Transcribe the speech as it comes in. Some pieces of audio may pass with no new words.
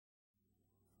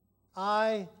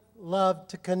I love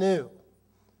to canoe.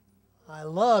 I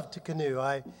love to canoe.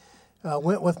 I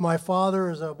went with my father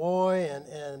as a boy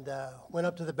and went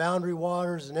up to the Boundary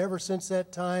Waters, and ever since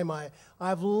that time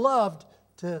I've loved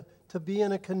to be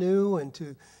in a canoe and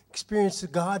to experience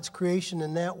God's creation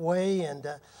in that way. And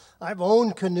I've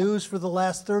owned canoes for the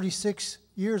last 36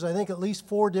 years, I think at least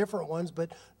 4 different ones,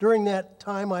 but during that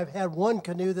time I've had one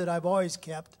canoe that I've always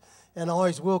kept and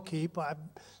always will keep. I've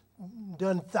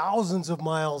done thousands of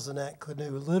miles in that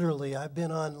canoe, literally. I've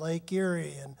been on Lake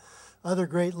Erie and other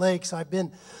Great Lakes. I've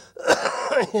been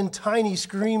in tiny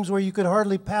streams where you could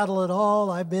hardly paddle at all.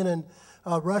 I've been in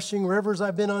rushing rivers.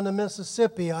 I've been on the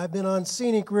Mississippi. I've been on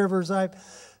scenic rivers. I've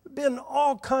been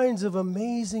all kinds of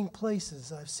amazing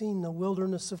places. I've seen the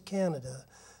wilderness of Canada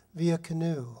via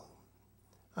canoe.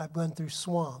 I've gone through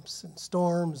swamps and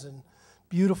storms and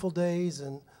beautiful days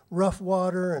and rough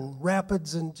water and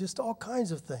rapids and just all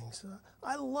kinds of things.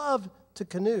 I love to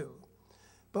canoe.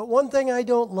 But one thing I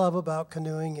don't love about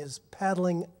canoeing is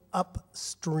paddling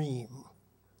upstream.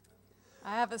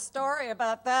 I have a story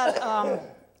about that.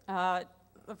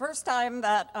 The first time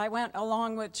that I went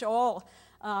along with Joel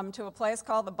to a place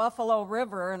called the Buffalo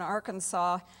River in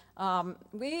Arkansas,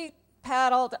 we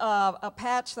paddled a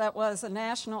patch that was a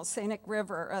national scenic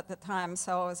river at the time,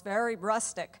 so it was very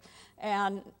rustic.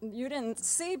 And you didn't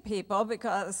see people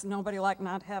because nobody liked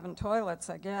not having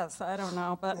toilets, I guess. I don't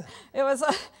know, but it was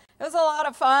a lot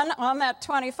of fun on that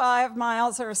 25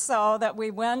 miles or so that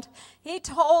we went. He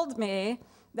told me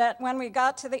that when we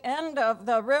got to the end of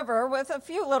the river, with a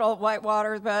few little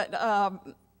whitewaters, but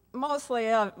mostly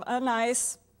a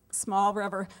nice small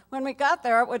river, when we got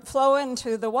there, it would flow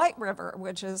into the White River,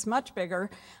 which is much bigger,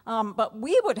 but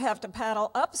we would have to paddle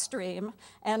upstream,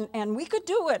 and we could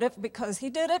do it because he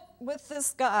did it with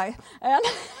this guy, and,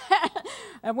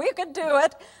 and we could do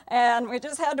it, and we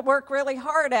just had to work really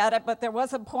hard at it, but there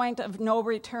was a point of no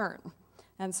return.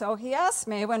 And so he asked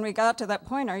me when we got to that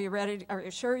point, are you ready? Are you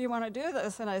sure you want to do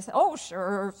this? And I said, oh,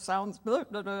 sure, sounds blah,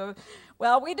 blah, blah.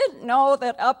 Well, we didn't know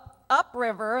that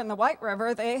upriver in the White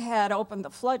River, they had opened the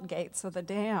floodgates of the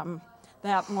dam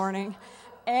that morning,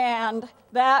 and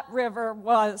that river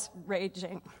was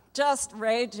raging, just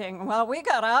raging. Well, we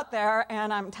got out there,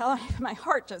 and I'm telling you, my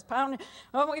heart just pounded.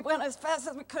 Well, we went as fast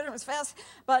as we could,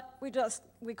 but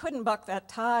we couldn't buck that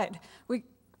tide. We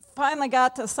finally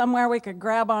got to somewhere we could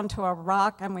grab onto a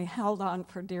rock, and we held on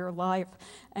for dear life.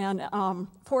 And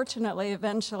fortunately,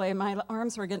 eventually, my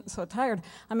arms were getting so tired,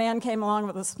 a man came along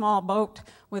with a small boat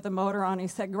with a motor on. He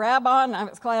said, grab on. I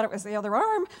was glad it was the other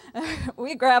arm.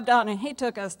 We grabbed on, and he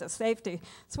took us to safety.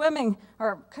 Swimming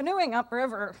or canoeing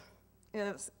upriver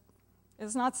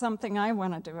is not something I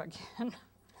want to do again.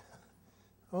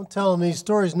 Don't tell them these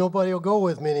stories. Nobody will go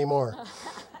with me anymore.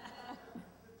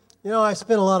 You know, I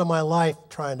spent a lot of my life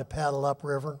trying to paddle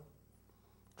upriver,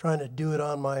 trying to do it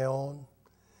on my own.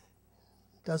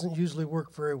 It doesn't usually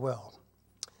work very well.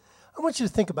 I want you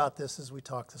to think about this as we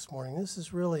talk this morning. This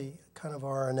is really kind of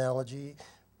our analogy.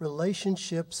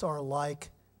 Relationships are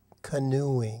like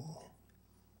canoeing.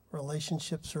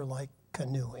 Relationships are like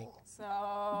canoeing. So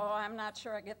I'm not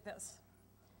sure I get this.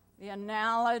 The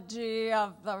analogy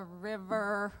of the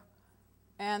river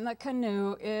and the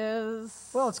canoe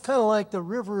is? Well, it's kind of like the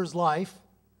river is life.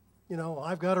 You know,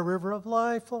 I've got a river of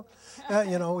life.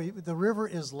 You know, the river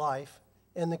is life,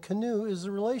 and the canoe is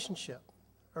a relationship,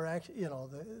 or actually, you know,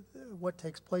 what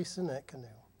takes place in that canoe.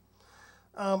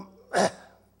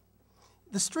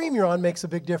 The stream you're on makes a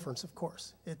big difference, of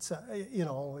course. It's, you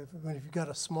know, if you've got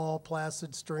a small,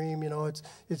 placid stream, you know,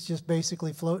 it's just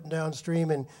basically floating downstream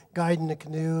and guiding the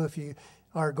canoe. If you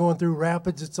are going through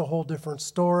rapids, it's a whole different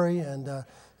story, and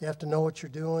you have to know what you're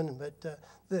doing. But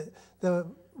the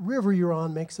river you're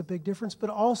on makes a big difference, but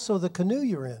also the canoe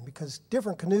you're in, because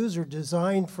different canoes are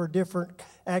designed for different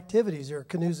activities. There are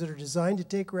canoes that are designed to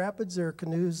take rapids. There are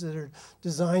canoes that are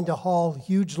designed to haul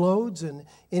huge loads and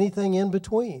anything in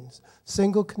between.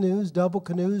 Single canoes, double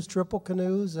canoes, triple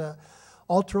canoes,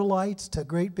 ultralights to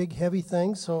great big heavy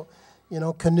things. So, you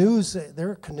know, canoes,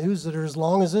 there are canoes that are as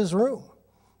long as this room.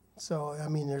 So, I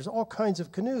mean, there's all kinds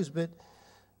of canoes, but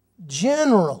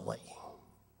generally,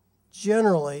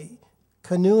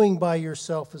 canoeing by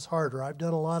yourself is harder. I've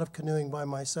done a lot of canoeing by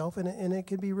myself, and it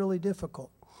can be really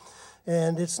difficult.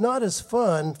 And it's not as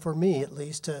fun, for me at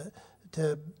least,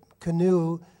 to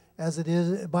canoe as it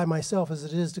is by myself as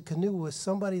it is to canoe with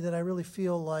somebody that I really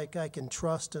feel like I can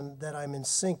trust and that I'm in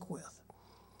sync with.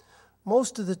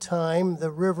 Most of the time,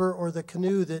 the river or the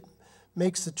canoe that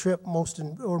makes the trip most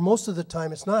of the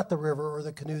time, it's not the river or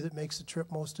the canoe that makes the trip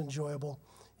most enjoyable.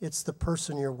 It's the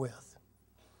person you're with.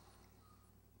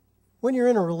 When you're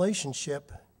in a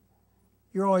relationship,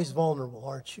 you're always vulnerable,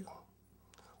 aren't you?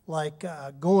 like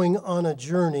going on a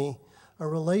journey, a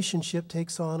relationship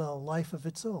takes on a life of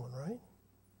its own, right?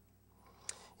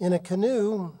 In a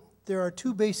canoe, there are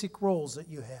two basic roles that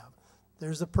you have.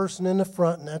 There's a person in the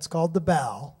front, and that's called the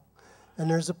bow. And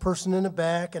there's a person in the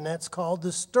back, and that's called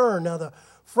the stern. Now, the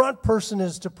front person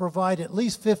is to provide at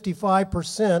least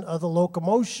 55% of the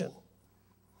locomotion.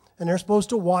 And they're supposed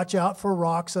to watch out for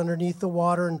rocks underneath the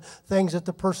water and things that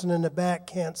the person in the back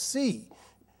can't see.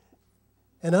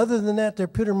 And other than that, they're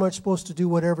pretty much supposed to do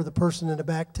whatever the person in the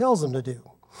back tells them to do.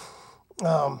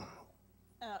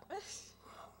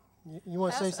 You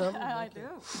want to say something? I do.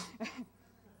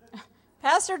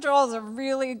 Pastor Joel's a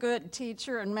really good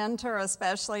teacher and mentor,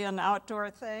 especially in outdoor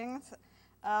things.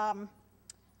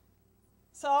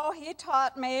 So he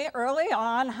taught me early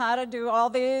on how to do all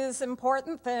these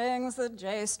important things, the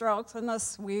J-strokes and the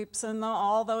sweeps and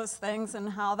all those things, and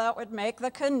how that would make the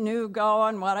canoe go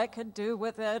and what I could do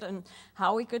with it and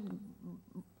how we could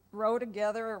row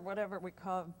together or whatever we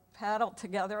call paddle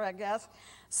together, I guess.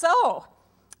 So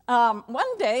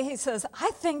one day he says,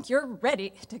 I think you're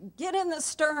ready to get in the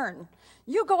stern.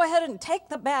 You go ahead and take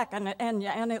the back, and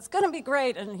it's going to be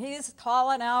great. And he's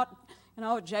calling out,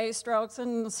 J-strokes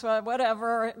and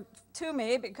whatever to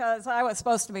me because I was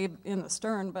supposed to be in the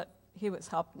stern, but he was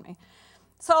helping me.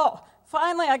 So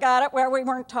finally I got it where we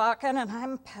weren't talking, and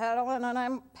I'm paddling, and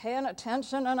I'm paying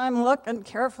attention, and I'm looking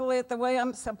carefully at the way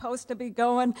I'm supposed to be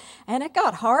going, and it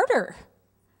got harder.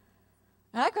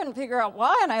 I couldn't figure out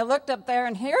why, and I looked up there,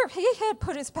 and here he had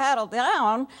put his paddle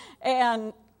down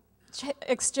and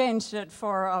exchanged it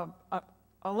for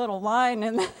a little line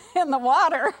in the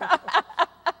water.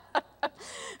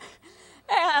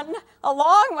 And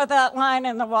along with that line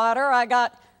in the water, I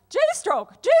got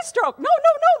J-stroke, no,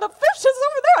 the fish is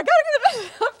over there, I gotta get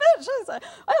the fish. I said,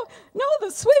 oh, no, the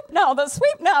sweep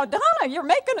now, Donna, you're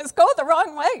making us go the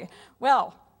wrong way.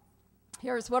 Well,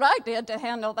 here's what I did to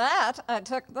handle that. I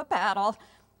took the paddle,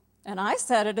 and I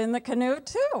set it in the canoe,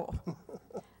 too.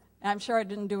 I'm sure I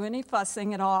didn't do any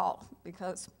fussing at all,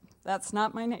 because that's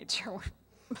not my nature.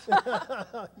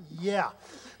 Yeah.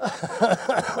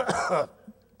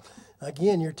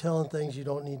 Again, you're telling things you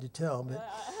don't need to tell, but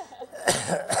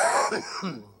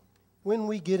when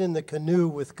we get in the canoe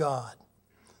with God,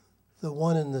 the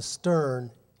one in the stern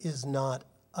is not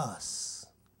us.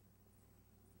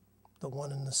 The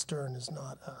one in the stern is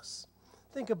not us.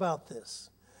 Think about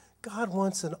this. God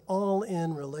wants an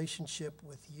all-in relationship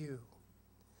with you.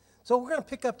 So we're going to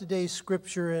pick up today's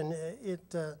scripture, and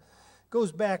it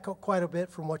goes back quite a bit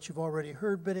from what you've already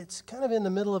heard, but it's kind of in the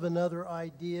middle of another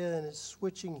idea, and it's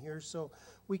switching here, so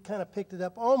we kind of picked it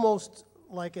up almost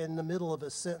like in the middle of a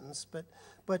sentence,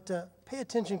 but pay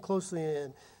attention closely,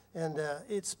 and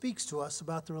it speaks to us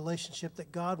about the relationship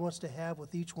that God wants to have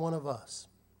with each one of us.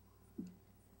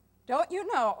 Don't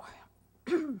you know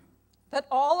that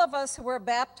all of us who were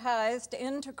baptized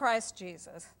into Christ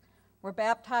Jesus were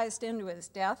baptized into his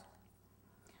death?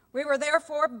 We were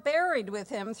therefore buried with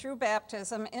him through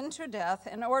baptism into death,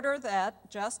 in order that,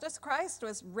 just as Christ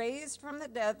was raised from the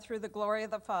dead through the glory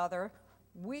of the Father,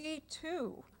 we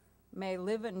too may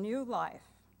live a new life.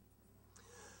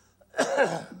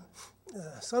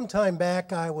 Some time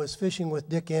back, I was fishing with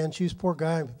Dick Anshoes. Poor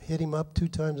guy, I've hit him up 2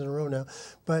 times in a row now.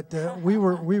 But we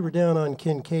were down on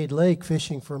Kincaid Lake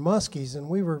fishing for muskies, and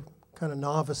we were kind of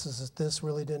novices at this,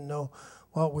 really didn't know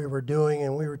what we were doing,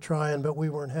 and we were trying, but we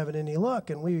weren't having any luck.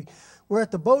 And we were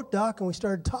at the boat dock, and we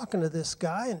started talking to this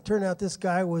guy, and it turned out this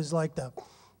guy was like the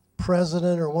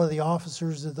president or one of the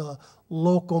officers of the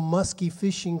local muskie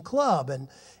fishing club. And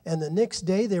the next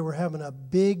day, they were having a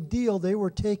big deal. They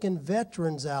were taking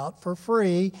veterans out for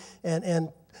free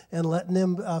and letting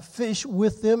them fish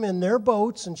with them in their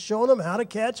boats and showing them how to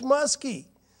catch muskie.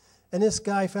 And this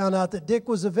guy found out that Dick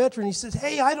was a veteran. He says,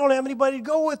 hey, I don't have anybody to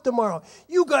go with tomorrow.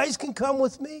 You guys can come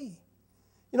with me.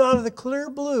 Out of the clear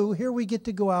blue, here we get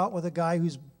to go out with a guy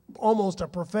who's almost a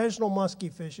professional muskie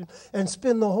fishing and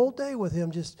spend the whole day with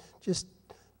him, just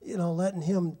letting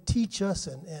him teach us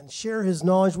and share his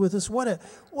knowledge with us. What a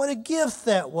gift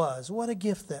that was. What a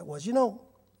gift that was. He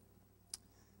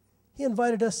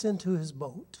invited us into his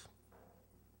boat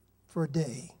for a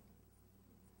day.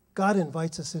 God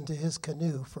invites us into his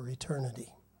canoe for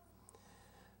eternity.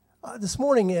 This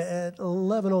morning at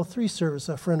 11:03 service,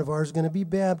 a friend of ours is going to be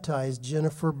baptized,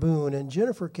 Jennifer Boone. And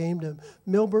Jennifer came to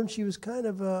Milburn. She was kind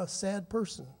of a sad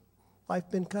person.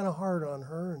 Life been kind of hard on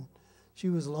her, and she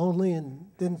was lonely and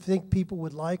didn't think people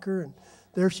would like her. And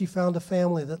there she found a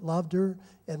family that loved her,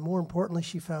 and more importantly,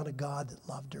 she found a God that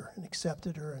loved her and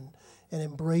accepted her and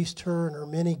embraced her and her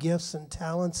many gifts and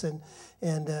talents, and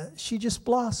she just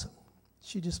blossomed.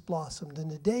 She just blossomed.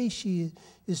 And today she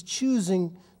is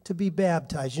choosing to be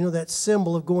baptized. You know, that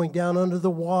symbol of going down under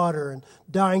the water and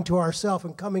dying to ourselves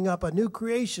and coming up a new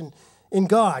creation in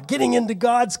God, getting into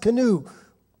God's canoe.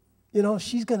 You know,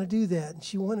 she's going to do that. And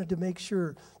she wanted to make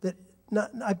sure that,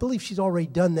 I believe she's already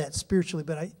done that spiritually,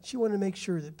 but she wanted to make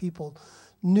sure that people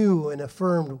knew and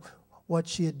affirmed what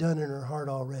she had done in her heart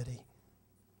already.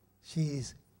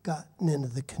 She's gotten into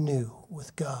the canoe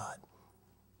with God.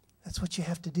 That's what you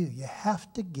have to do. You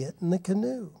have to get in the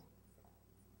canoe.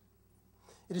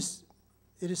 It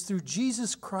is through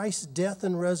Jesus Christ's death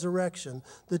and resurrection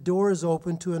the door is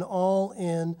open to an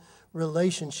all-in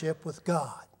relationship with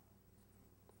God.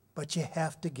 But you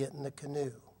have to get in the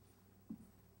canoe.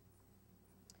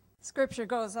 Scripture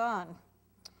goes on.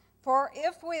 For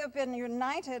if we have been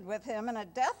united with him in a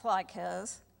death like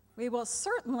his, we will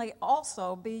certainly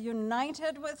also be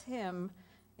united with him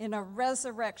in a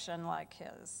resurrection like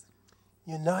his.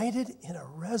 United in a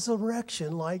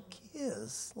resurrection like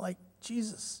his, like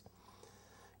Jesus.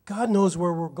 God knows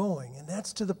where we're going, and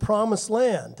that's to the promised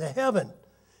land, to heaven.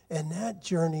 And that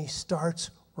journey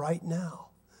starts right now.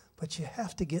 But you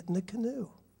have to get in the canoe.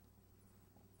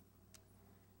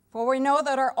 For we know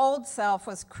that our old self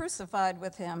was crucified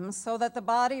with him, so that the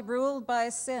body ruled by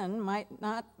sin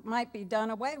might be done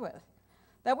away with,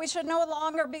 that we should no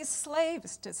longer be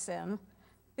slaves to sin,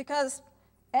 because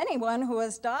anyone who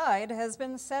has died has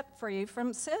been set free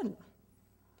from sin.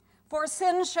 For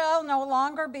sin shall no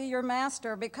longer be your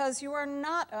master, because you are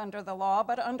not under the law,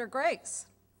 but under grace.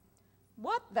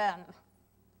 What then?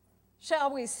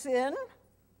 Shall we sin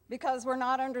because we're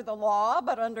not under the law,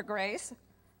 but under grace?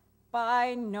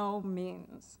 By no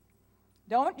means.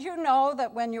 Don't you know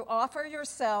that when you offer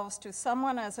yourselves to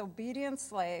someone as obedient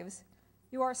slaves,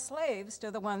 you are slaves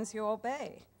to the ones you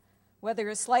obey, whether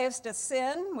you're slaves to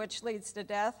sin, which leads to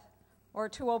death, or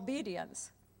to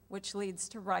obedience, which leads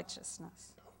to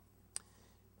righteousness?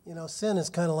 You know, sin is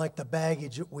kind of like the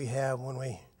baggage that we have when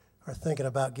we are thinking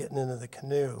about getting into the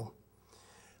canoe.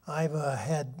 I've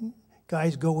had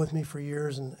guys go with me for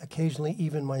years, and occasionally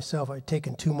even myself, I've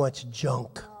taken too much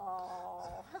junk.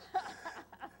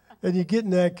 And you get in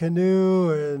that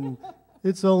canoe, and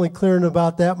it's only clearing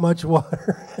about that much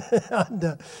water.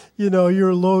 And,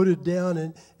 you're loaded down,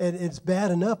 and it's bad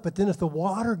enough. But then if the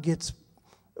water gets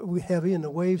heavy and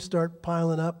the waves start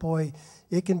piling up, boy,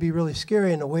 it can be really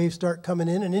scary. And the waves start coming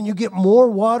in, and then you get more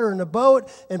water in the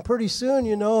boat, and pretty soon,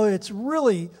 it's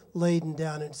really laden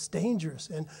down, and it's dangerous.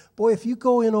 And, boy, if you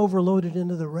go in overloaded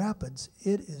into the rapids,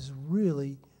 it is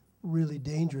really, really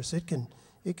dangerous. It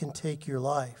can take your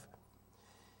life.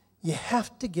 You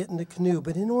have to get in the canoe,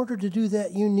 but in order to do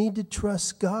that, you need to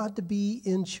trust God to be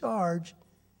in charge,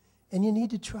 and you need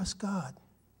to trust God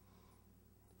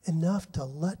enough to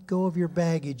let go of your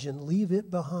baggage and leave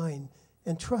it behind,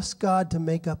 and trust God to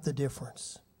make up the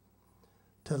difference,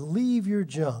 to leave your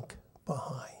junk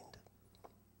behind.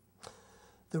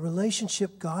 The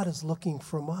relationship God is looking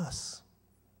from us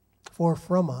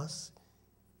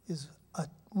is a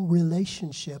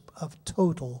relationship of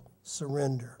total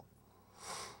surrender.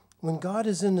 When God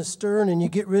is in the stern and you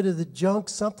get rid of the junk,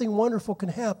 something wonderful can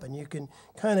happen. You can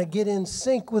kind of get in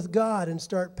sync with God and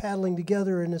start paddling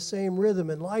together in the same rhythm.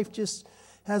 And life just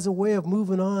has a way of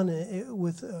moving on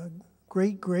with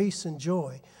great grace and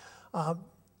joy.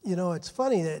 It's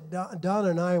funny that Donna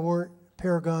and I weren't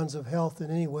paragons of health in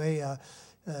any way. A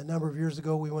number of years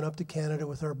ago, we went up to Canada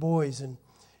with our boys, and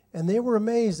they were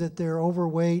amazed that their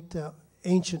overweight,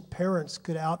 ancient parents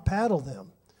could out-paddle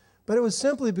them. But it was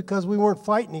simply because we weren't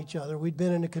fighting each other. We'd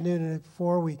been in a canoe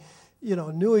before. We,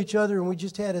 knew each other, and we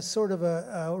just had a sort of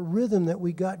a rhythm that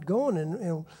we got going.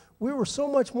 And we were so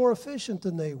much more efficient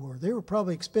than they were. They were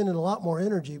probably expending a lot more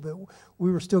energy, but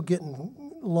we were still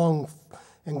getting along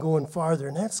and going farther.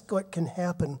 And that's what can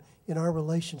happen in our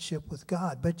relationship with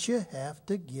God. But you have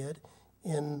to get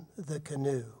in the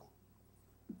canoe.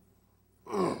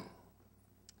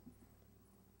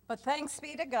 But thanks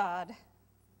be to God,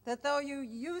 that though you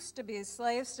used to be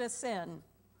slaves to sin,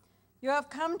 you have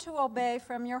come to obey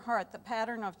from your heart the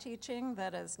pattern of teaching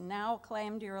that has now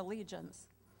claimed your allegiance.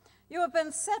 You have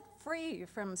been set free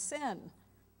from sin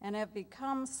and have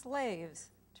become slaves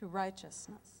to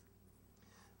righteousness.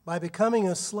 By becoming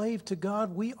a slave to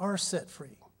God, we are set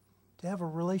free to have a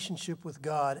relationship with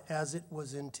God as it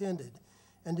was intended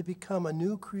and to become a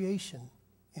new creation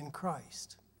in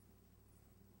Christ.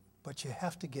 But you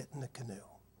have to get in the canoe.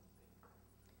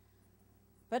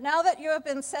 But now that you have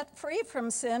been set free from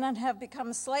sin and have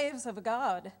become slaves of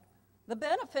God, the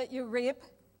benefit you reap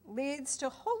leads to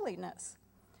holiness,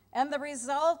 and the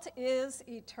result is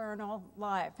eternal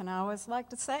life. And I always like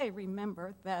to say,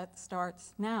 remember, that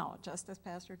starts now, just as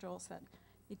Pastor Joel said.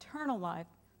 Eternal life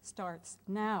starts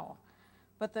now.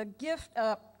 But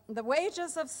the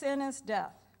wages of sin is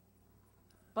death,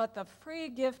 but the free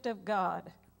gift of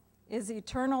God is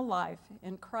eternal life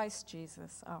in Christ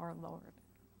Jesus our Lord.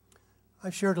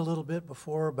 I've shared a little bit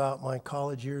before about my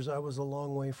college years. I was a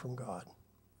long way from God.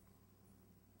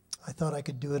 I thought I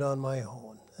could do it on my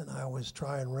own, and I was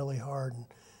trying really hard,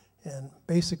 and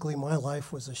basically my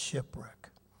life was a shipwreck.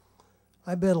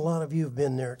 I bet a lot of you have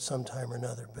been there at some time or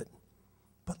another,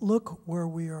 but look where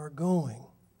we are going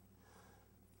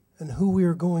and who we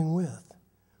are going with.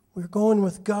 We're going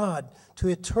with God to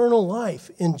eternal life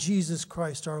in Jesus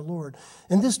Christ our Lord.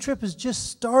 And this trip is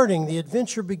just starting. The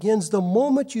adventure begins the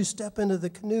moment you step into the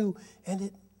canoe, and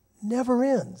it never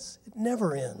ends. It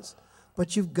never ends.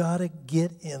 But you've got to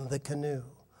get in the canoe.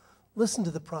 Listen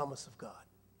to the promise of God.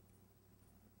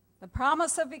 The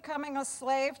promise of becoming a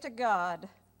slave to God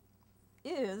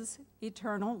is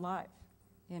eternal life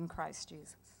in Christ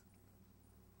Jesus.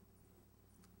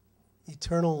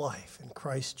 Eternal life in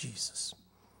Christ Jesus.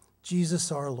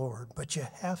 Jesus our Lord. But you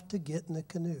have to get in the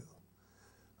canoe.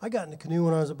 I got in the canoe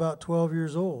when I was about 12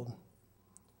 years old.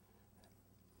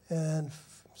 And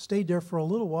stayed there for a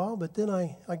little while, but then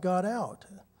I got out.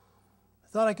 I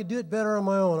thought I could do it better on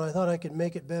my own. I thought I could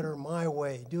make it better my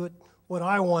way, do it what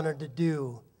I wanted to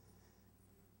do.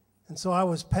 And so I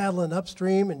was paddling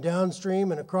upstream and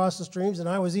downstream and across the streams, and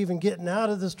I was even getting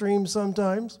out of the stream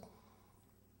sometimes.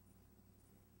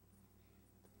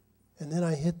 And then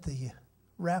I hit the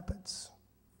rapids,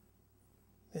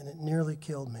 and it nearly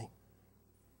killed me,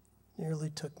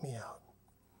 nearly took me out.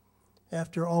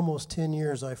 After almost 10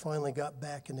 years, I finally got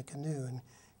back in the canoe, and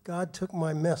God took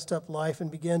my messed up life and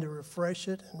began to refresh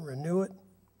it and renew it.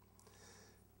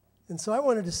 And so I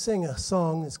wanted to sing a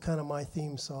song that's kind of my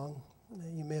theme song.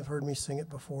 You may have heard me sing it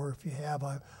before. If you have,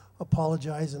 I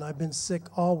apologize, and I've been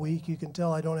sick all week. You can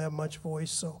tell I don't have much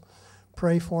voice, so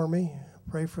pray for me.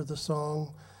 Pray for the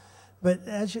song. But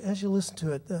as you listen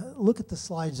to it, look at the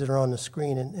slides that are on the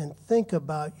screen and think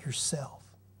about yourself.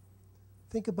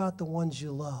 Think about the ones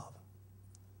you love.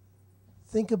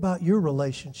 Think about your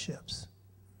relationships.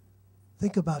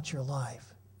 Think about your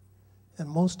life. And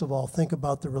most of all, think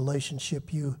about the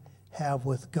relationship you have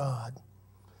with God.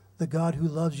 The God who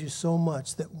loves you so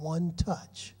much that one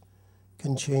touch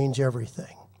can change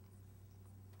everything.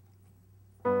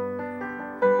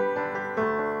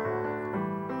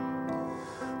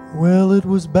 Well, it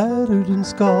was battered and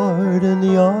scarred, and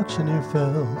the auctioneer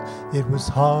felt it was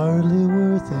hardly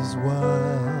worth his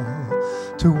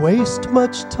while to waste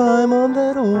much time on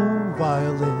that old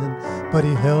violin, but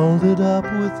he held it up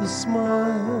with a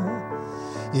smile.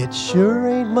 It sure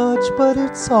ain't much, but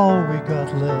it's all we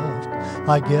got left.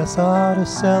 I guess I ought to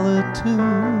sell it too.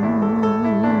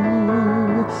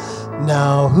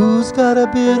 Now who's got a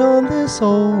bid on this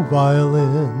old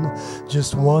violin?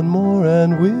 Just one more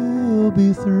and we'll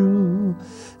be through.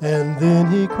 And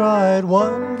then he cried,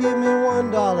 "One, give me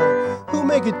 $1. Who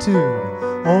make it two?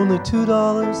 Only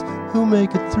 $2. Who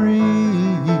make it three?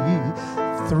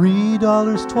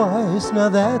 $3 twice. Now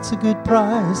that's a good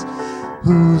price.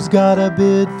 Who's got a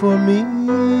bid for me?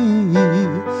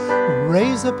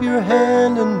 Raise up your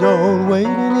hand and don't wait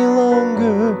any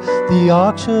longer. The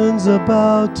auction's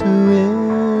about to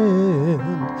end.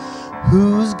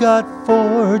 Who's got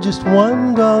four, just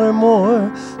 $1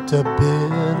 more to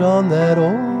bid on that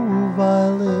old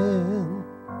violin?"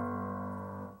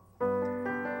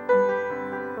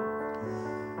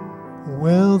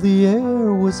 Well, the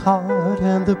air was hot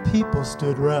and the people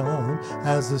stood round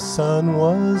as the sun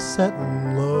was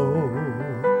setting low.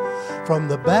 From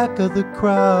the back of the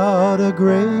crowd, a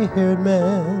gray-haired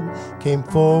man came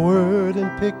forward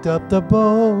and picked up the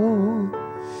bow.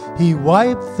 He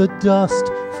wiped the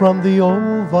dust from the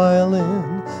old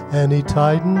violin and he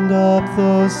tightened up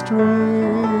the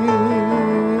strings.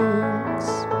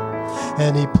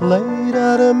 And he played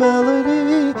out a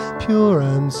melody pure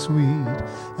and sweet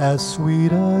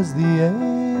as the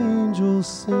angels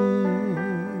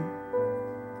sing.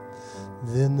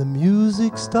 Then the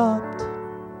music stopped,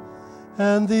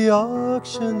 and the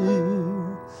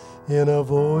auctioneer, in a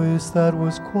voice that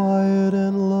was quiet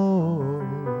and low,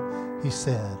 he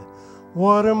said,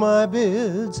 "What are my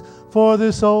bids for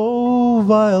this old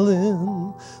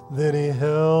violin?" Then he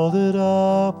held it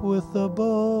up with a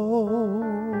bow.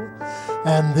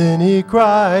 And then he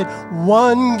cried,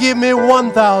 "One, give me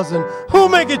 1,000. Who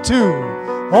make it two?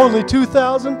 Only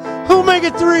 2,000. Who make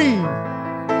it three?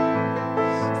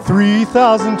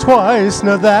 3,000 twice.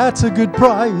 Now that's a good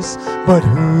price. But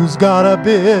who's got a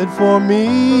bid for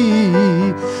me?"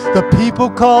 The people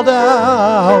called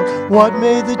out, "What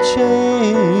made the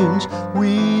change?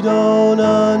 We don't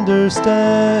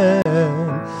understand."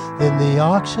 Then the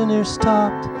auctioneer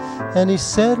stopped, and he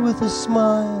said with a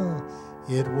smile,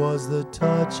 it was the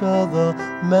touch of the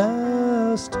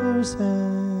Master's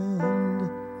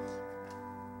hand.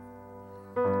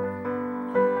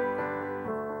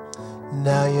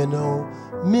 Now you know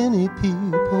many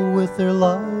people with their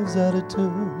lives out of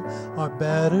tune are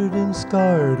battered and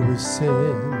scarred with sin,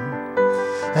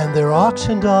 and they're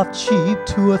auctioned off cheap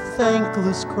to a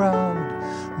thankless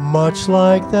crowd, much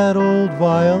like that old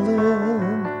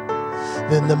violin.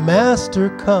 Then the Master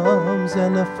comes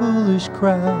and the foolish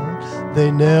crowd,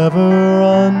 they never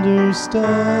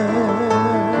understand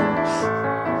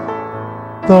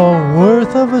the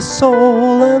worth of a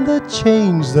soul and the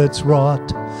change that's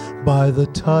wrought by the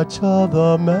touch of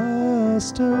the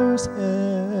Master's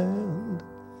hand.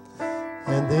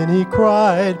 And then he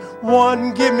cried,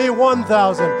 one, give me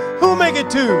 1,000. Who make it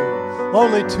 2?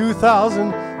 Only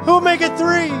 2,000. Who make it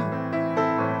 3?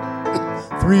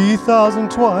 3,000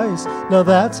 twice. Now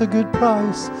that's a good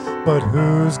price. But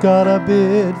who's got a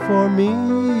bid for me?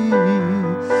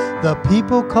 The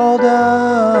people called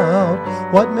out,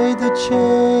 what made the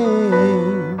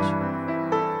change?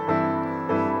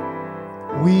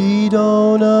 We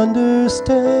don't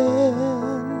understand.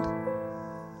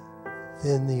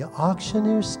 Then the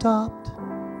auctioneer stopped,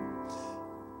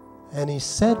 and he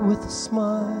said with a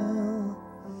smile,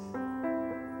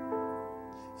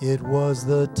 it was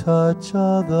the touch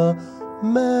of the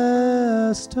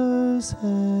Master's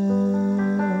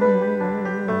hand.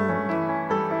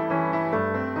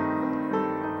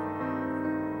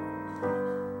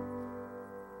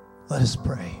 Let us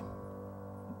pray.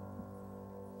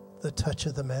 The touch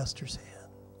of the Master's hand.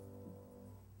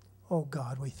 Oh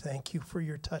God, we thank you for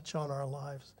your touch on our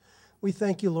lives. We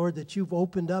thank you, Lord, that you've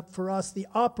opened up for us the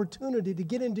opportunity to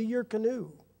get into your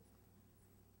canoe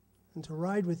and to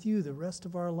ride with you the rest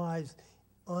of our lives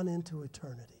on into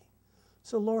eternity.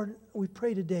 So, Lord, we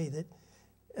pray today that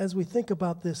as we think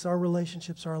about this, our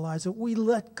relationships, our lives, that we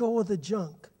let go of the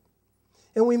junk.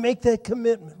 And we make that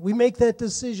commitment. We make that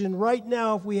decision right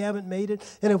now if we haven't made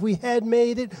it. And if we had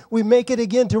made it, we make it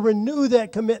again to renew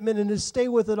that commitment and to stay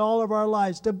with it all of our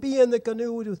lives, to be in the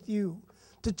canoe with you,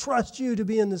 to trust you to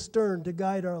be in the stern, to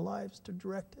guide our lives, to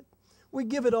direct it. We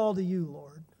give it all to you,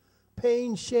 Lord.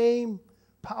 Pain, shame,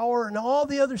 power, and all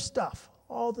the other stuff,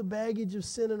 all the baggage of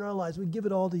sin in our lives, we give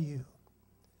it all to you.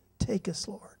 Take us,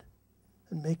 Lord,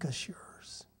 and make us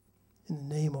yours. In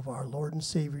the name of our Lord and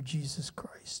Savior, Jesus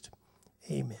Christ.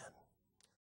 Amen.